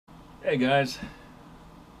Hey guys,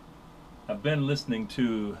 I've been listening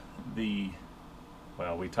to the,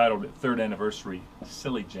 well, we titled it Third Anniversary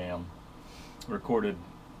Silly Jam, recorded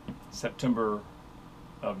September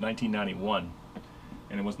of 1991.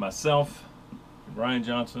 And it was myself, Ryan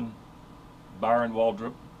Johnson, Byron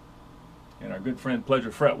Waldrip, and our good friend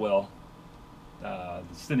Pledger Fretwell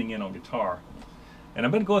sitting in on guitar. And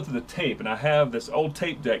I've been going through the tape, and I have this old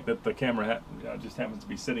tape deck that the camera just happens to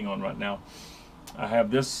be sitting on right now. I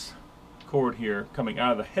have this cord here coming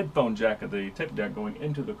out of the headphone jack of the tape deck going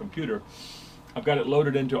into the computer. I've got it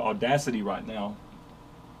loaded into Audacity right now.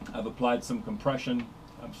 I've applied some compression.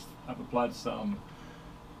 I've applied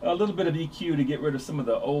a little bit of EQ to get rid of some of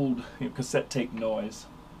the old cassette tape noise.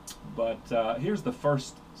 But here's the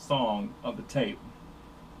first song of the tape,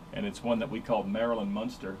 and it's one that we called Marilyn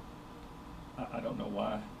Munster. I don't know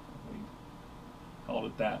why we called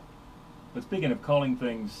it that. But speaking of calling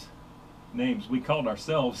things names, we called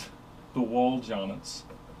ourselves the Waldjonnets,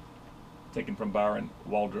 taken from Byron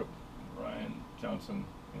Waldrip, Ryan Johnson,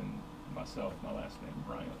 and myself, my last name,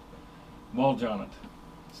 Bryant. Waldjonnet.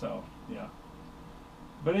 So, yeah.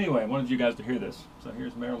 But anyway, I wanted you guys to hear this. So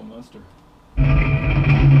here's Marilyn Munster.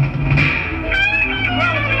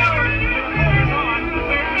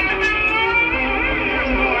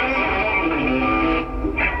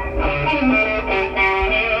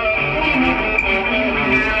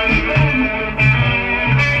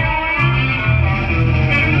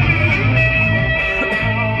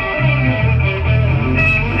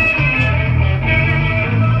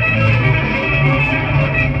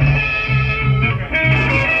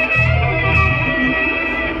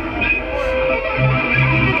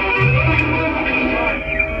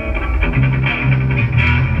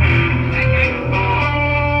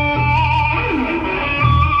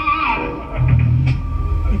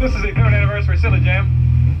 This is the third anniversary Silly Jam.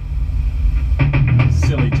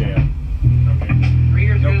 Silly Jam. Okay. 3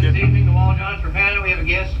 years ago No this kidding. evening, the Waldjonnets for panel. We have a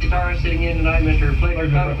guest guitarist sitting in tonight, Mr. Pledger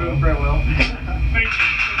Fretwell. Thank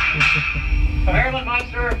you. Marilyn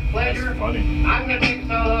Munster, Pledger. That's funny. I'm going to take a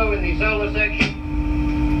solo in the solo section.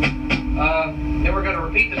 Then we're going to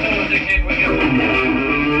repeat the solo section as we go.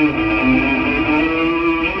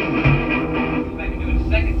 Go back and do it a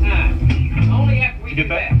second time. Only after we You do get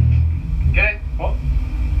that. that? Okay? Well,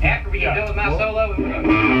 After we get done with my solo, we're going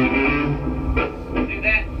to do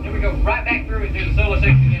that. Then we go right back through and do the solo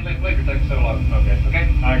section again. Let Pledger take a solo. okay. Okay?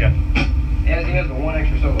 I got it. As he has the one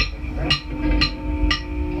extra solo section, right?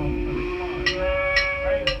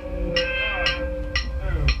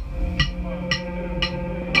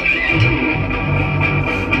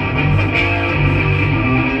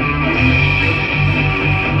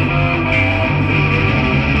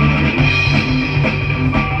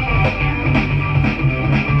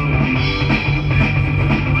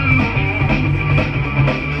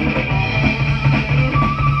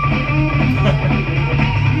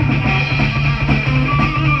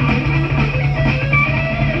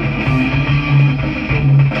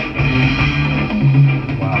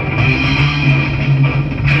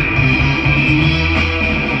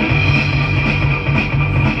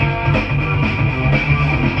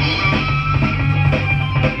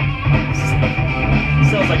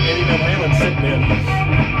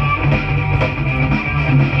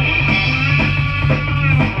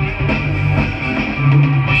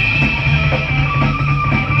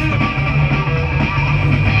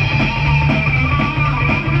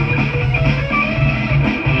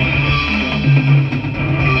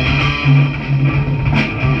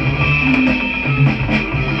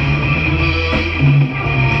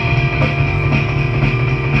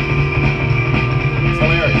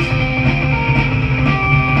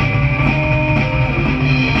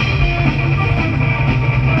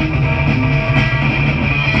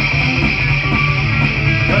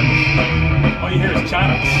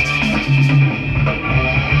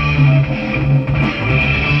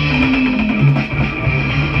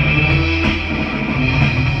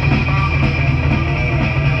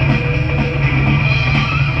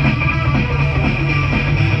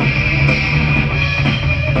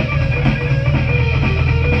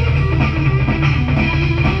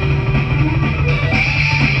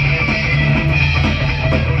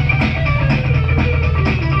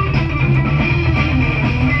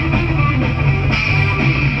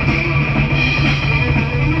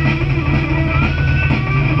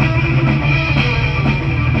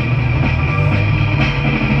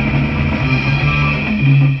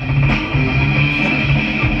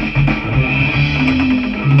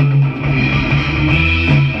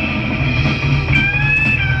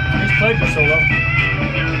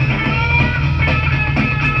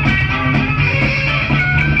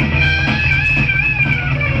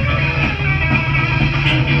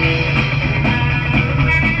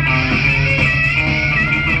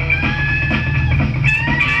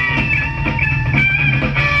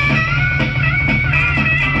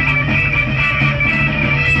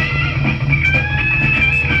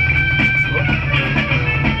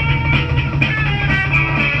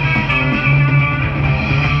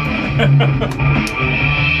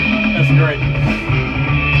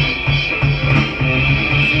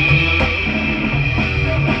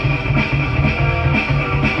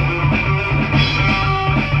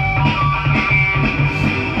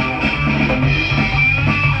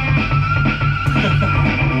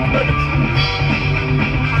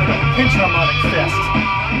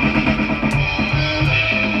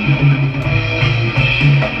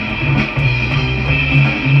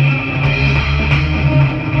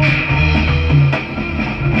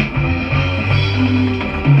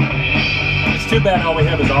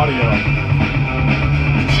 audio.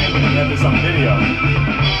 See if we can have this on video.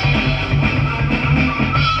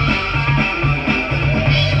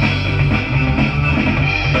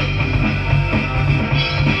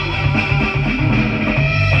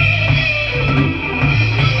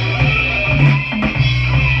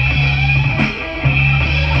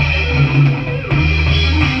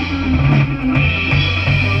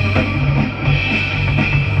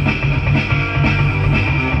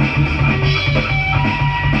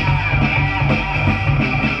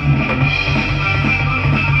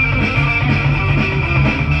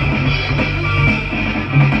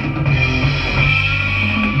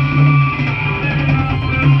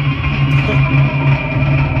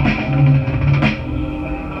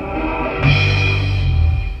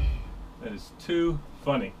 Too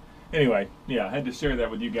funny. Anyway, yeah, I had to share that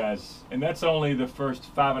with you guys, and that's only the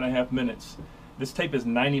first 5.5 minutes. This tape is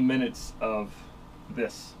 90 minutes of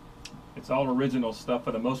this. It's all original stuff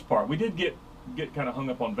for the most part. We did get kind of hung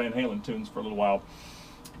up on Van Halen tunes for a little while,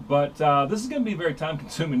 but this is going to be very time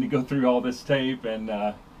consuming to go through all this tape and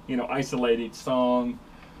you know, isolate each song.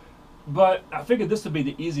 But I figured this would be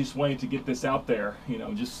the easiest way to get this out there, you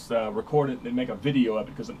know, just record it and make a video of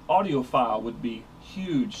it, because an audio file would be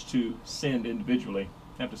huge to send individually.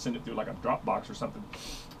 You have to send it through like a Dropbox or something.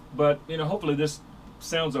 But, you know, hopefully this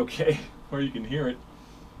sounds okay where you can hear it.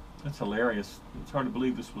 That's hilarious. It's hard to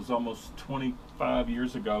believe this was almost 25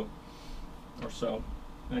 years ago or so,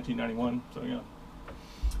 1991, so yeah.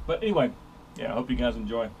 But anyway, yeah, I hope you guys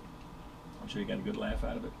enjoy. I'm sure you got a good laugh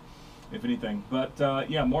out of it, if anything. But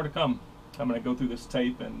yeah, more to come. I'm going to go through this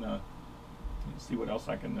tape and see what else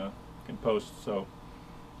I can post. So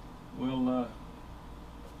we'll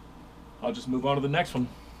I'll just move on to the next one.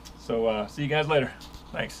 So see you guys later.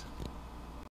 Thanks.